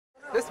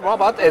This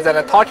robot is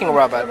a talking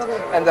robot,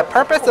 and the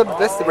purpose of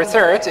this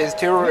research is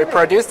to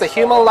reproduce a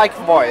human-like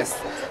voice.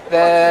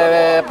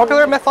 The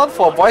popular method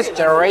for voice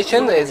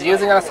generation is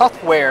using a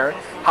software.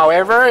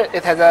 However,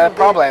 it has a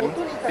problem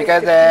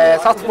because the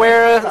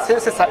software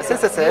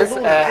synthesis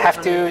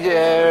have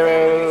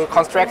to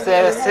construct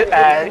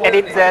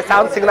edit the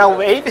sound signal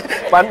wave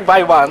one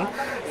by one.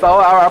 So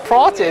our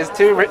approach is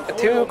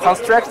to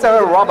construct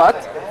a robot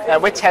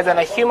which has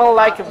a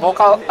human-like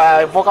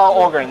vocal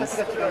organs.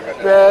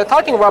 The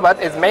talking robot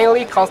is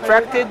mainly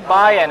constructed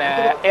by an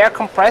air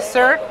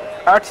compressor,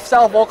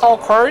 artificial vocal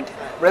cord,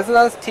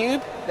 resonance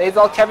tube,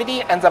 nasal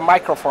cavity, and the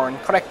microphone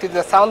connected to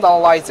the sound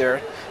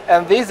analyzer.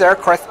 And these are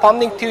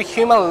corresponding to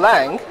human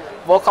lung,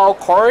 vocal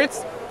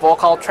cords,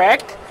 vocal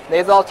tract,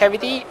 nasal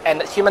cavity,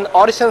 and human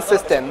audition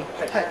system.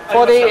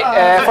 For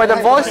the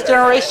voice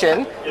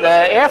generation,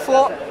 the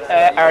airflow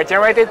are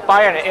generated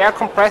by an air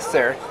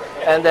compressor,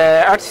 and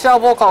the artificial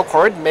vocal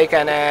cord make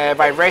a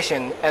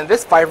vibration, and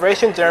this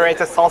vibration generates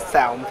a source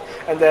sound,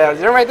 and the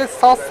generated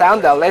source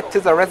sound led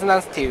to the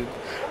resonance tube.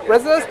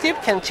 Resonance tube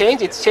can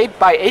change its shape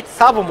by 8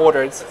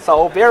 servo-motors,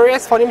 so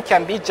various phoneme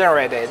can be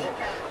generated.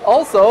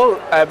 Also,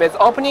 with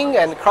opening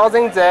and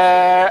closing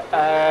the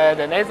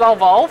nasal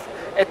valve,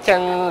 it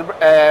can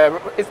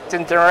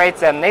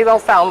generate a nasal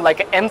sound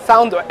like M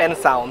sound or N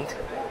sound.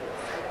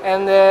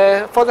 And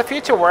for the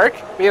future work,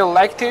 we would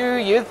like to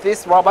use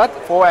this robot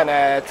for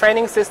a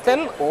training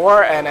system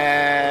or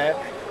a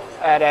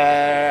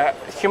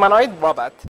humanoid robot.